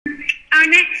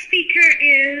speaker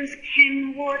is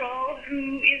Ken Wardle,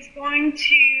 who is going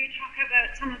to talk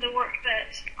about some of the work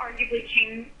that arguably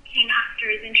came after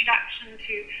his introduction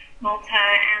to Malta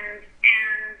and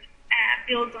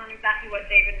builds on exactly what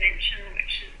David mentioned,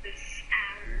 which is this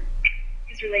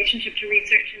his relationship to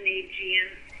research in the Aegean.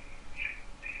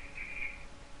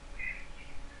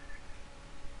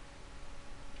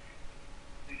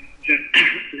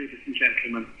 Ladies and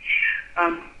gentlemen,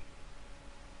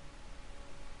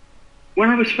 when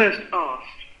I was first asked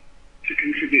to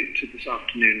contribute to this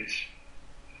afternoon's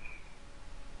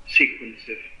sequence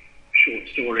of short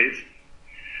stories,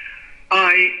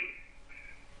 I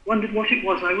wondered what it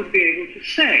was I would be able to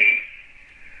say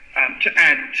to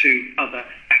add to other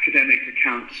academic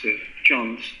accounts of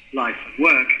John's life and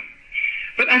work.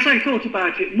 But as I thought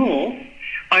about it more,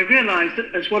 I realised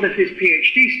that as one of his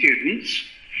PhD students,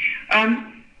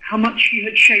 how much he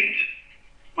had shaped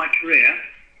my career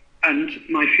and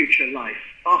my future life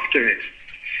after it.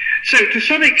 So to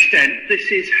some extent,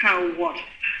 this is how what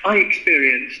I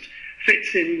experienced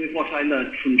fits in with what I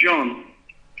learnt from John.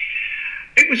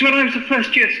 It was when I was a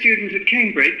first-year student at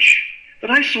Cambridge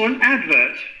that I saw an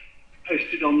advert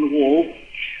posted on the wall.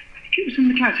 I think it was in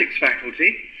the classics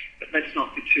faculty, but let's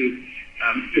not be too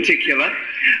particular.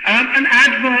 An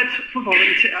advert for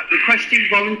requesting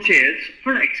volunteers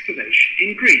for an excavation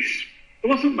in Greece.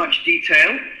 There wasn't much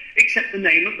detail, except the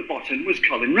name at the bottom was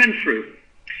Colin Renfrew,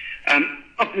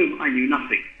 of whom I knew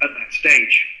nothing at that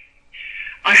stage.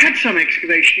 I had some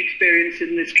excavation experience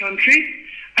in this country,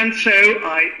 and so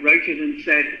I wrote in and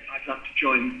said I'd love to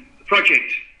join the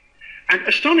project. And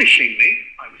astonishingly,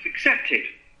 I was accepted.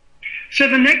 So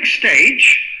the next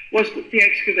stage was that the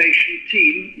excavation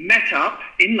team met up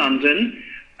in London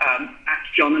at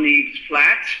John and Eve's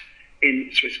flat in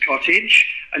Swiss Cottage,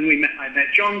 and I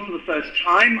met John for the first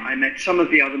time. I met some of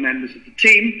the other members of the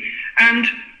team, and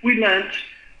we learnt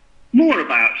more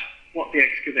about what the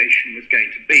excavation was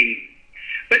going to be.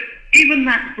 But even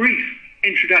that brief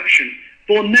introduction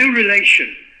bore no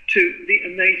relation to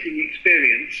the amazing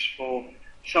experience for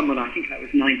someone, I think I was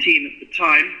 19 at the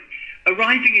time,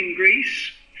 arriving in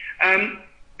Greece,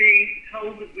 being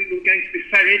told that we were going to be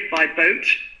ferried by boat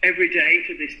every day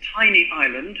to this tiny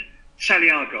island,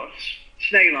 Saliagos,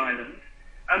 Snail Island.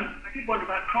 I did wonder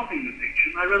about cropping the picture,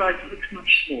 and I realised it looks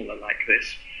much smaller like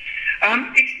this.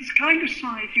 It's this kind of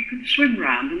size you can swim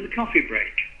round in the coffee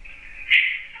break.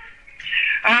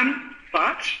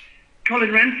 But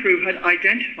Colin Renfrew had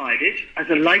identified it as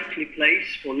a likely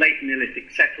place for late Neolithic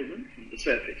settlement from the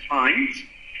surface finds,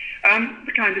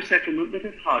 the kind of settlement that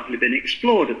had hardly been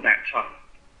explored at that time.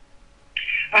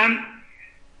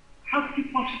 How could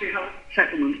you possibly have a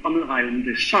settlement on an island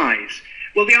this size?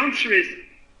 Well, the answer is,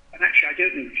 and actually I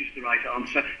don't know which is the right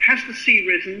answer, has the sea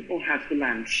risen or has the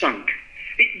land sunk?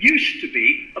 It used to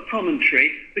be a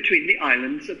promontory between the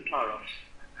islands of Paros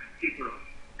and Kypros,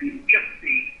 and you could just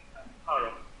see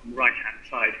Paros on the right-hand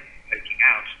side poking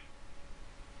out.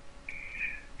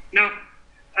 Now,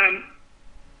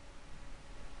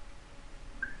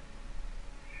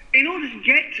 in order to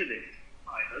get to this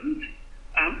island,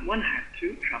 one had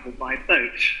to travel by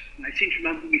boat. And I seem to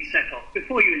remember we set off,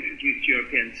 before you introduced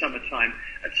European summertime,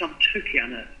 at some totally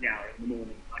unearthly hour in the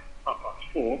morning, like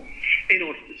 4:30, in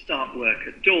order to start work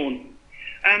at dawn.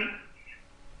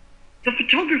 The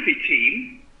photography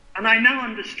team, and I now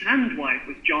understand why it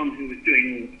was John who was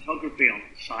doing all the photography on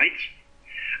the site,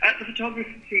 the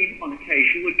photography team on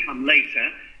occasion would come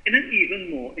later in an even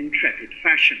more intrepid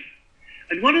fashion.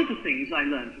 And one of the things I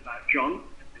learned about John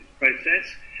in this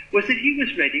process was that he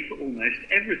was ready for almost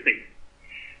everything.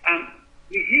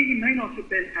 We hear he may not have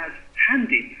been as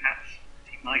handy, perhaps, as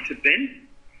he might have been,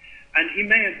 and he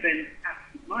may have been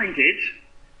absent-minded,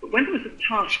 but when there was a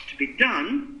task to be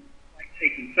done, like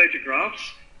taking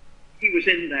photographs, he was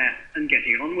in there and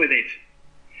getting on with it.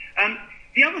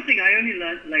 The other thing I only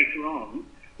learnt later on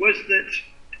was that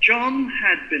John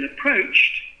had been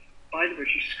approached by the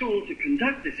British School to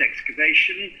conduct this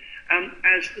excavation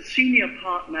as the senior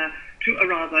partner to a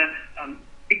rather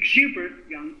exuberant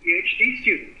young PhD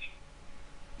student,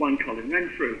 one Colin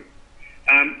Renfrew.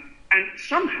 And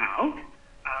somehow,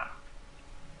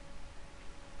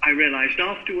 I realised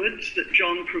afterwards that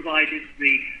John provided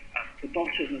the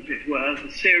bottom, as it were,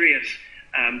 the serious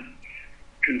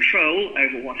control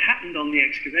over what happened on the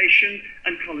excavation,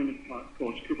 and Colin, of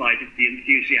course, provided the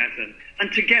enthusiasm.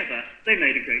 And together, they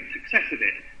made a great success of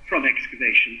it, from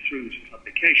excavation through to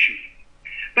publication.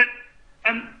 But,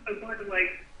 oh, by the way,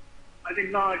 I've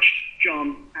enlarged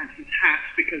John and his hat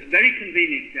because very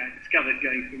conveniently, I discovered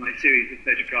going through my series of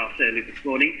photographs early this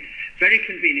morning, very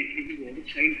conveniently he wore the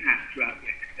same hat throughout the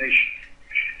excavation.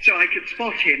 So I could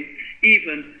spot him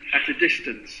even at a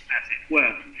distance, as it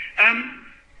were.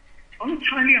 On a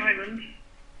tiny island,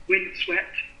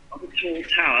 windswept, on a tall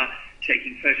tower,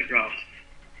 taking photographs.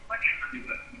 Quite sure we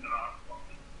worked with our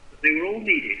sponsors, but they were all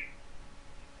needed.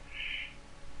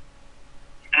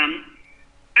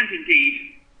 And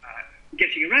indeed,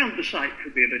 getting around the site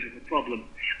could be a bit of a problem.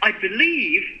 I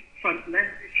believe front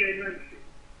left is Jane Ramsey,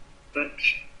 but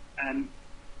I'm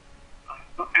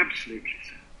not absolutely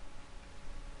certain.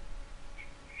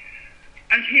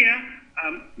 And here,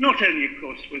 not only, of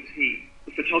course, was he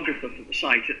the photographer for the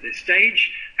site at this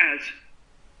stage, as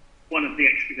one of the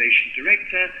excavation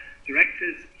directors,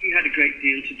 he had a great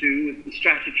deal to do with the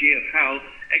strategy of how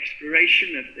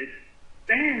exploration of this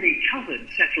barely covered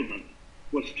settlement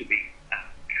was to be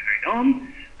carried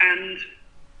on, and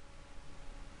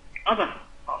other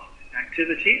parts of his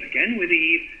activity, again with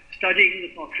Eve, studying the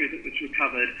pottery that was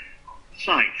recovered on the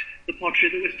site, the pottery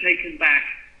that was taken back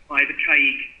by the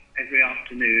caïque every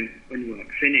afternoon when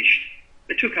work finished.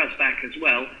 They took us back as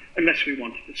well, unless we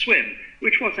wanted to swim,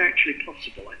 which was actually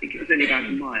possible. I think it was only about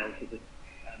a mile to the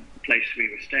place we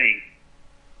were staying.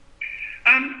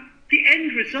 The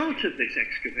end result of this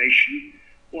excavation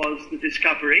was the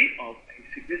discovery of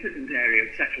a significant area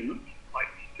of settlement, quite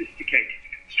sophisticated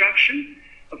construction,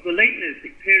 of the late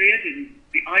Neolithic period in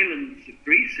the islands of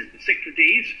Greece, in the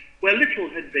Cyclades, where little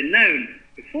had been known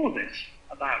before this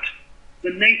about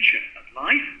the nature of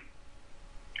life,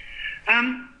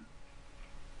 and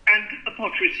a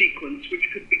pottery sequence which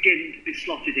could begin to be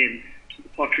slotted in to the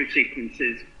pottery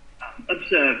sequences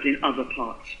observed in other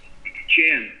parts of the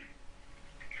Aegean.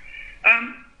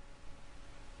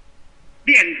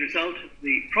 The end result of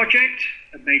the project,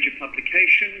 a major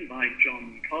publication by John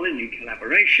and Colin in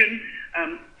collaboration,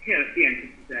 here at the end of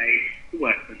the day, the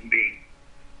workmen being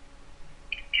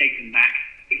taken back.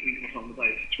 I think we got on the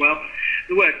boat as well.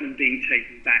 The workmen being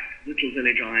taken back to the little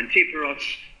village on Antiparos,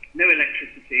 no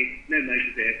electricity, no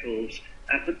motor vehicles,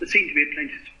 but there seemed to be a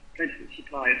plentiful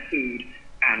supply of food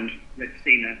and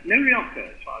Retsina, no Rioja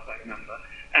as far as I remember,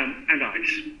 and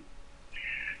ice.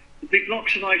 The big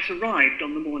blocks of ice arrived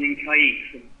on the morning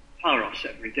caïque from Paros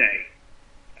every day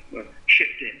and were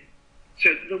shipped in. So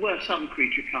there were some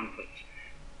creature comforts,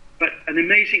 but an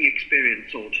amazing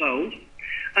experience all told,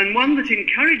 and one that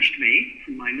encouraged me,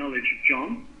 from my knowledge of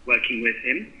John, working with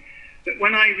him, that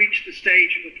when I reached the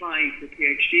stage of applying for a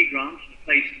PhD grant and a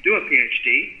place to do a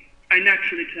PhD, I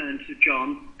naturally turned to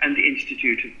John and the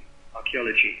Institute of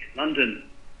Archaeology in London,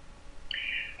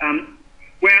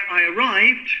 where I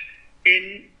arrived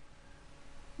in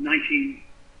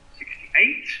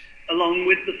 1968, along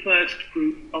with the first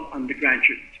group of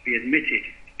undergraduates to be admitted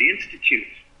to the Institute.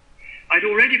 I'd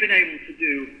already been able to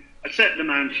do a certain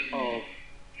amount of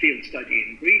field study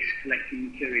in Greece,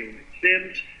 collecting material in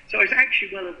museums, so I was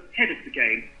actually well ahead of the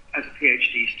game as a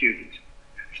PhD student at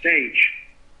that stage.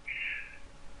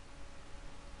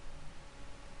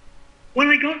 When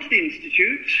I got to the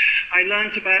Institute, I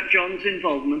learnt about John's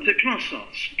involvement at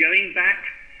Knossos, going back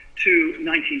to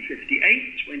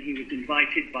 1958, when he was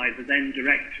invited by the then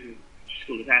director of the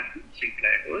School of Athens,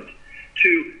 Sinclair Hood,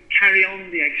 to carry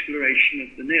on the exploration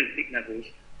of the Neolithic levels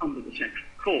under the Central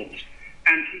Court.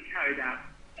 And he carried out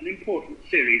an important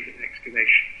series of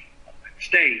excavations at that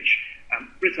stage,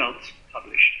 results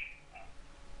published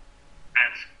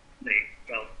as they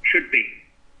well should be.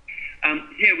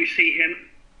 Here we see him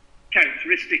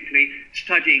characteristically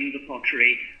studying the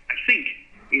pottery, I think,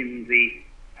 in the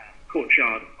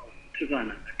courtyard of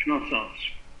Taverna at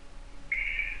Knossos.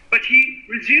 But he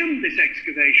resumed this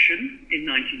excavation in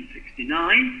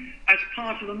 1969 as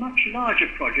part of a much larger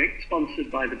project sponsored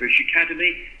by the British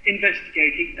Academy,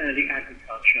 investigating early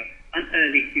agriculture and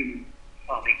early human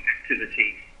farming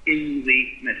activity in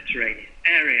the Mediterranean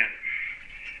area.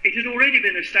 It had already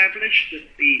been established that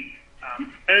the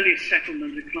earliest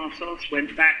settlement of Knossos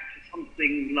went back to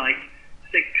something like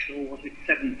 6 or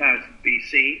 7,000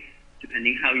 BC,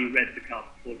 depending how you read the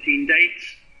Carbon-14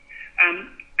 dates.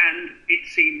 And it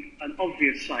seemed an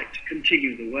obvious site to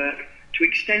continue the work, to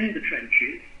extend the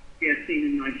trenches, here seen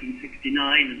in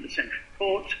 1969 in the Central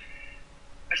Court.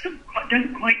 I still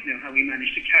don't quite know how we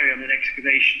managed to carry on an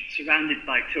excavation surrounded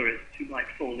by tourists who might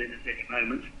fall in at any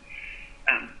moment,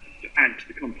 to add to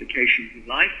the complications of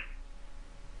life.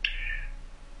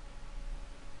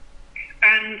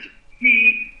 And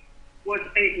he was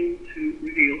able to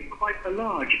reveal quite a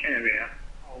large area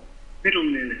of Middle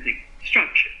Neolithic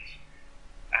structures.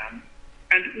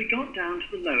 And we got down to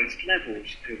the lowest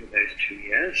levels over those 2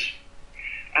 years.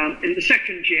 In the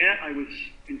second year, I was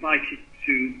invited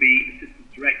to be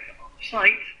assistant director on the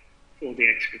site for the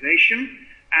excavation,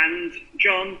 and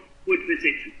John would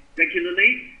visit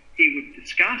regularly. He would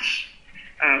discuss,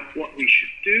 what we should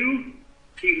do.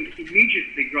 He would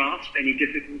immediately grasp any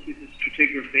difficulties of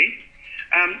stratigraphy,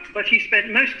 but he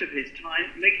spent most of his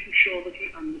time making sure that he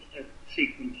understood the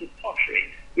sequence of pottery,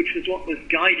 which was what was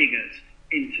guiding us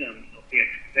in terms of the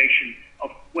excavation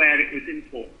of where it was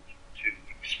important to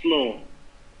explore.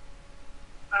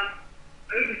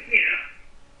 Over here,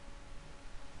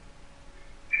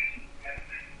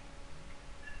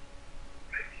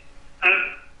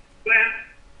 where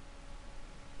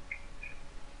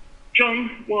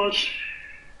John was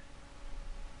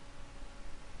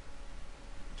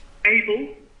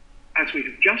able, as we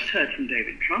have just heard from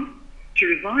David Trump, to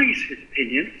revise his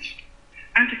opinions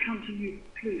and to come to new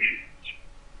conclusions.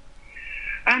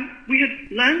 We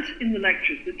had learnt in the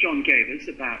lectures that John gave us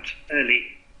about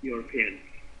early European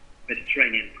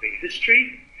Mediterranean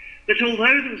prehistory that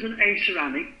although there was an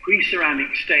aceramic,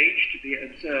 pre-ceramic stage to be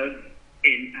observed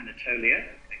in Anatolia,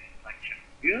 places like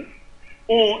Chapultepec,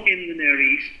 or in the Near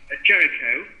East at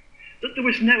Jericho, that there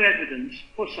was no evidence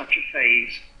for such a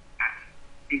phase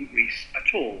in Greece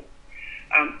at all.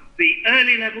 The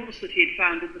early levels that he had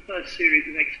found in the first series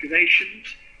of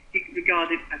excavations he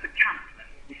regarded as a camp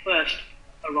level, the first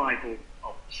arrival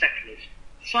of settlers to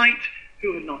the site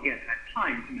who had not yet had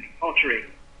time to make pottery.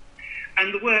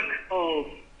 And the work of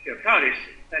Theocharis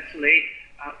in Thessaly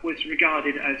was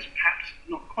regarded as perhaps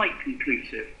not quite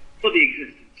conclusive for the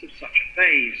existence of such a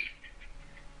phase.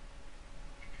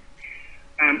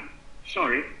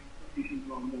 Sorry, I'm in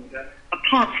the wrong order.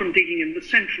 Apart from digging in the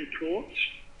central court,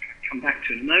 I'll come back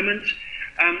to in a moment,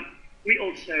 we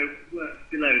also worked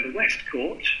below the west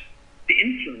court. The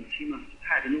influence he must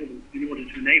have had in order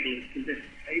to enable us to lift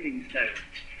paving stones,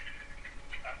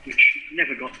 which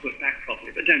never got put back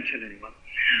properly, but don't tell anyone,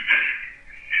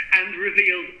 and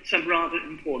revealed some rather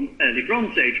important early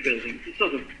Bronze Age buildings, a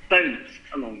sort of bonus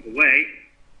along the way.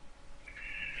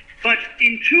 But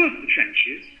in two of the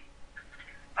trenches,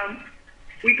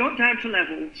 we got down to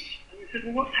levels, and we said,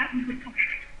 well, what's happened to the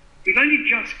pottery? We've only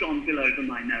just gone below the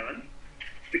Minoan,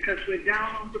 because we're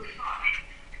down on the side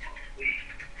of the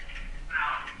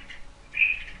mound,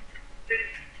 which is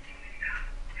down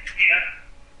here,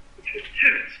 which was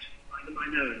terraced by the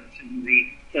Minoans in the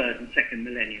 3rd and 2nd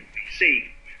millennium BC.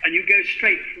 And you go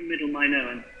straight from Middle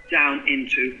Minoan down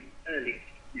into early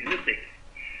Neolithic.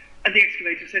 And the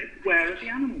excavator said, where are the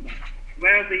animal bones?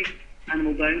 Where are the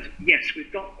animal bones? Yes,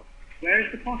 we've got them. Where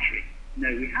is the pottery? No,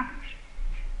 we haven't.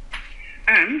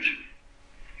 And,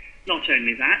 not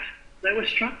only that, there were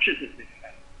structures at this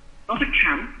level. Not a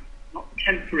camp, not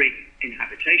temporary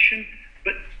inhabitation,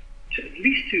 but at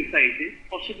least 2 phases,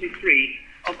 possibly 3,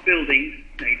 of buildings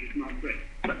made with mud brick,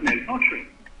 but no pottery.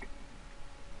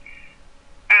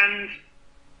 And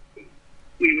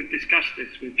we would discuss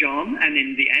this with John, and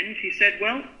in the end he said,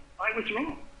 well, I was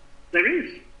wrong. There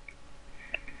is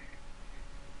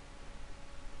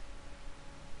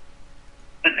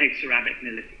an aceramic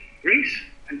Neolithic in Greece,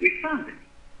 and we found it.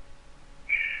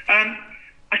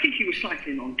 I think he was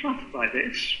slightly nonplussed by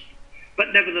this,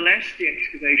 but nevertheless the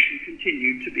excavation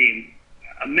continued to be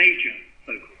a major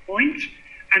focal point,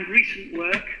 and recent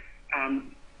work,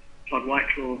 Todd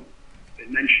Whitelaw has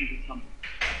been mentioned in some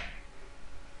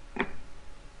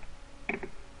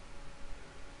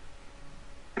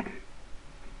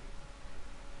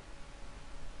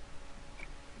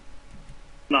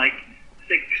like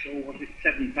 6 or was it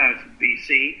 7,000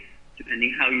 BC,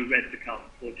 depending how you read the carbon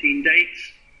 14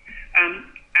 dates.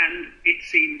 And it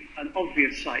seemed an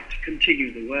obvious site to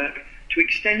continue the work, to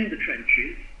extend the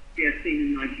trenches, here seen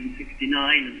in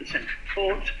 1969 at the Central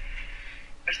Court.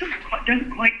 I don't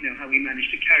quite know how we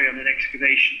managed to carry on an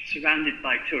excavation surrounded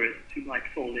by tourists who might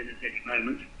fall in at any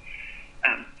moment,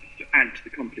 just to add to the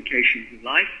complications of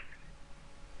life.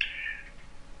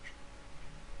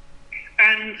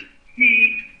 And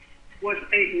he was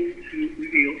able to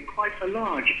reveal quite a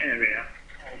large area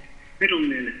of Middle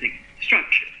Neolithic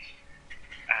structures.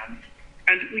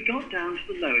 And we got down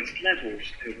to the lowest levels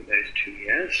over those 2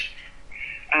 years.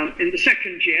 In the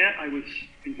second year, I was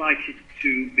invited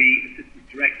to be assistant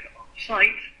director on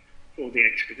site for the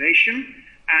excavation,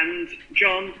 and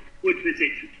John would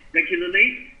visit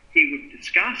regularly. He would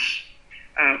discuss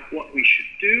what we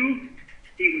should do.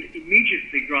 He would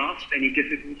immediately grasp any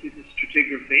difficulties of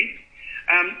stratigraphy,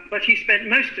 but he spent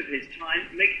most of his time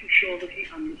making sure that he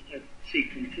understood the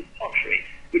sequence of pottery,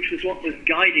 which was what was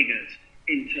guiding us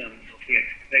in terms of the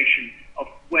excavation of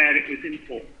where it was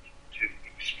important to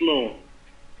explore.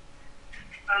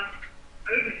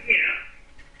 Over here,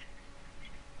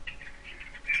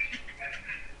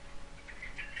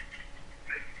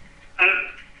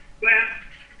 where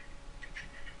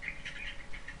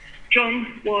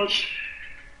John was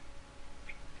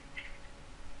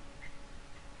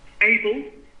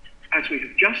as we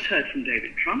have just heard from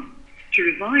David Trump, to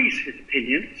revise his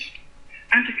opinions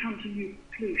and to come to new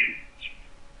conclusions.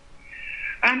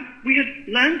 We had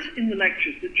learnt in the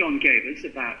lectures that John gave us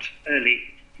about early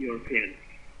European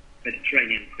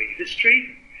Mediterranean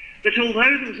prehistory that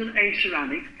although there was an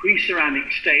aceramic,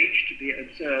 pre-ceramic stage to be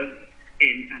observed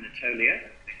in Anatolia,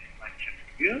 like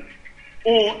Europe,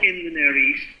 or in the Near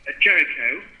East at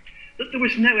Jericho, that there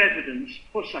was no evidence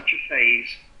for such a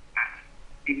phase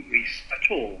in Greece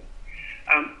at all.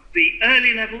 The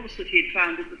early levels that he had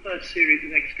found in the first series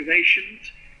of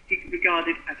excavations he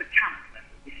regarded as a camp level,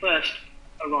 the first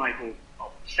arrival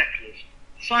of settlers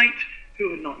at the site who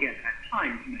had not yet had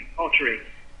time to make pottery.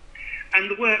 And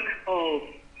the work of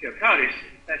Theocharis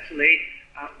in Thessaly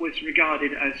was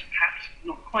regarded as perhaps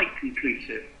not quite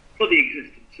conclusive for the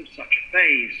existence of such a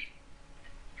phase.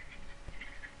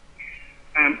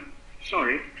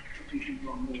 Sorry, I'm using the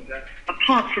wrong order.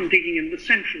 Apart from digging in the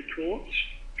central court,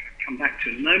 I'll come back to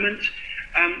in a moment,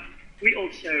 we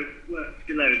also worked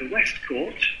below the west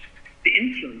court. The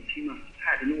influence he must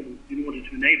have had in order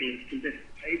to enable us to lift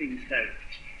the paving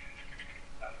stones,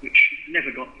 which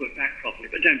never got put back properly,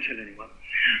 but don't tell anyone,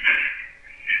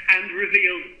 and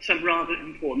revealed some rather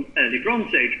important early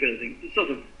Bronze Age buildings, a sort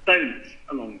of bonus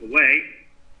along the way.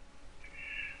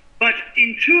 But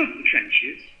in two of the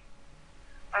trenches,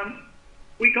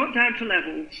 we got down to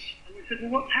levels, and we said,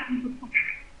 well, what's happened to the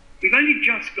pottery? We've only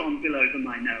just gone below the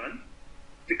Minoan,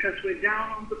 because we're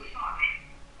down on the side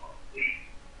of the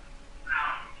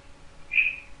mound,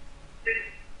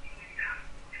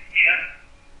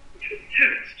 which was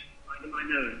terraced by the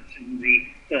Minoans in the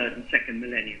 3rd and 2nd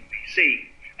millennium BC.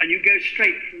 And you go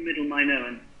straight from Middle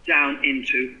Minoan down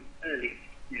into early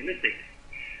Neolithic.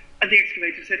 And the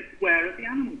excavator said, where are the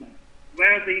animal bones?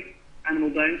 Where are the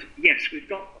animal bones? Yes, we've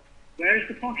got them. Where is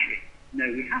the pottery? No,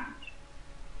 we haven't.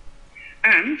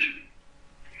 And,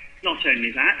 not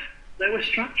only that, there were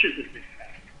structures of this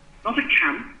kind. Not a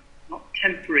camp, not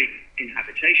temporary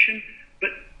inhabitation, but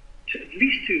at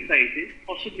least 2 phases,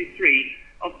 possibly 3,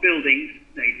 of buildings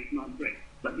made of mud brick,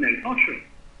 but no pottery.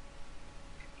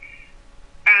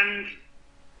 And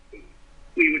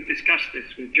we would discuss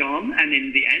this with John, and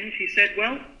in the end he said,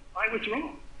 well, I was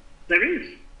wrong. There is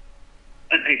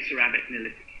an aceramic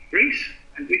Neolithic in Greece,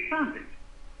 and we found it.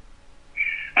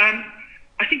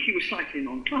 I think he was slightly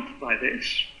nonplussed by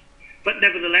this, but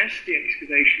nevertheless the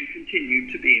excavation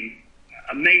continued to be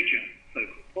a major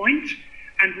focal point,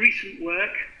 and recent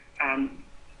work,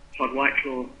 Todd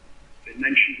Whitelaw has been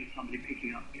mentioned as somebody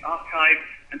picking up the archive,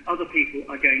 and other people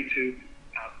are going to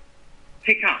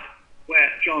pick up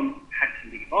where John had to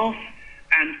leave off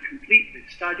and complete this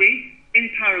study in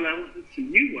parallel with some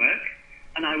new work.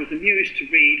 And I was amused to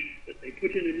read that they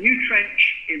put in a new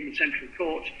trench in the central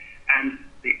court, and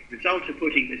the result of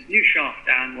putting this new shaft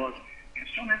down was, yes,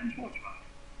 John Evans was right.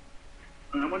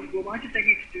 And I wondered, well, why did they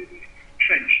need to do the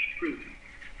trench to prove it?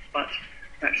 But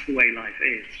that's the way life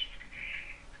is.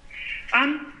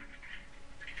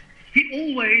 He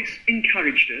always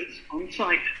encouraged us, on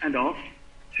site and off,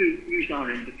 to use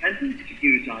our independence, to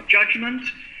use our judgment,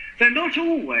 though not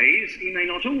always, he may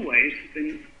not always have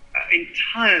been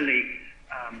entirely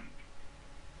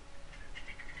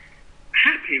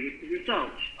happy with the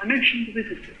results. I mentioned the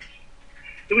visitors.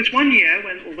 There was one year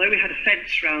when, although we had a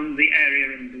fence around the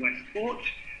area in the West Court,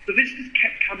 the visitors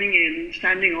kept coming in and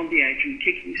standing on the edge and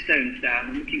kicking stones down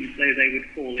and looking as though they would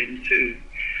fall in too.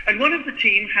 And one of the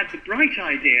team had the bright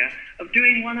idea of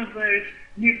doing one of those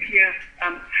nuclear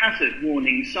hazard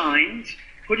warning signs,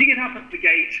 putting it up at the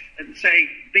gate and saying,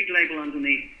 big label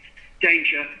underneath,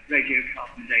 danger,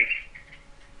 radiocarbon dating.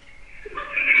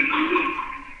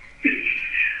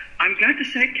 I'm glad to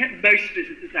say it kept most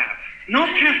visitors out. Not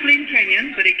Kathleen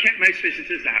Kenyon, but it kept most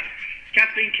visitors out.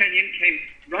 Kathleen Kenyon came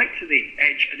right to the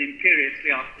edge and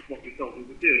imperiously asked us what we thought we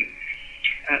were doing.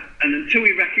 And until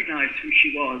we recognised who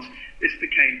she was, this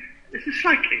is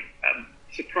slightly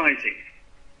surprising.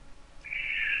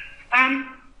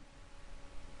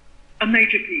 A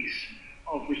major piece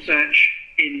of research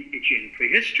in Aegean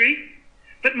prehistory,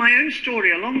 but my own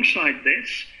story alongside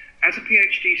this. As a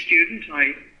PhD student,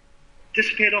 I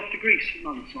disappeared off to Greece for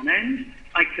months on end.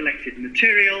 I collected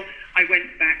material. I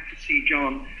went back to see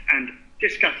John and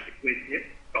discussed it with him,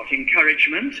 got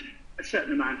encouragement, a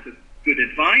certain amount of good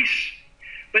advice,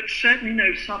 but certainly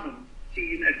no summons to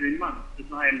see him every month,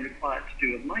 as I am required to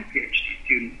do of my PhD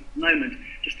students at the moment,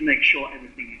 just to make sure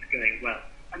everything is going well.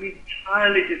 I mean,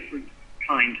 entirely different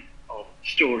kind of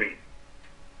story.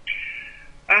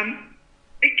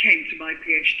 It came to my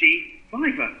PhD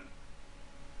viva.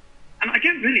 And I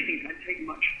don't really think I'd taken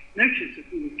much notice of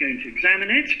who was going to examine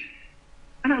it.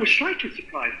 And I was slightly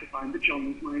surprised to find that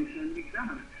John was my internal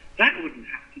examiner. That wouldn't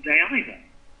happen today either.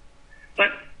 But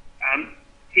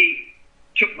he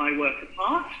took my work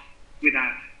apart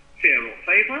without fear or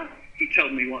favour. He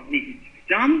told me what needed to be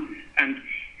done, and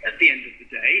at the end of the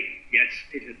day, yes,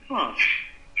 it had passed.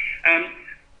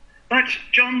 But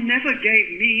John never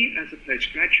gave me, as a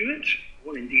postgraduate,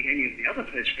 or indeed any of the other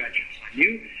postgraduates I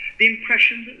knew, the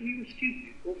impression that we were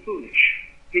stupid or foolish.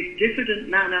 His diffident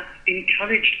manner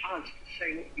encouraged us to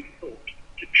say what we thought,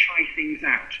 to try things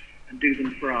out and do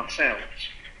them for ourselves.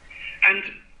 And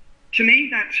to me,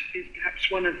 that is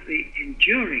perhaps one of the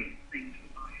enduring things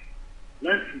that I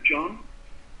learned from John.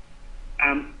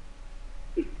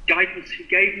 The guidance he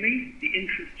gave me, the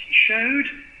interest he showed,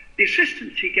 the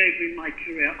assistance he gave me in my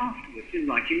career afterwards in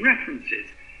writing references.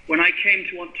 When I came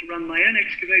to want to run my own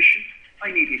excavation,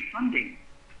 I needed funding.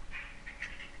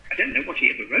 I don't know what he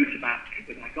ever wrote about me,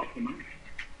 but I got the money.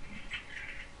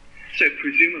 So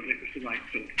presumably it was the right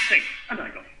sort of thing, and I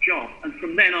got a job. And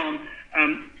from then on,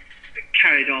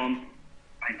 carried on,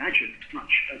 I imagine,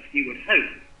 much as he would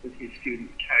hope that his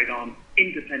students carried on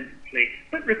independently,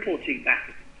 but reporting back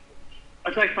at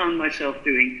as I found myself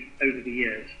doing over the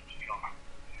years.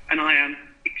 And I am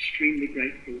extremely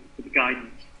grateful for the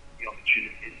guidance and the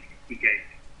opportunities he gave me.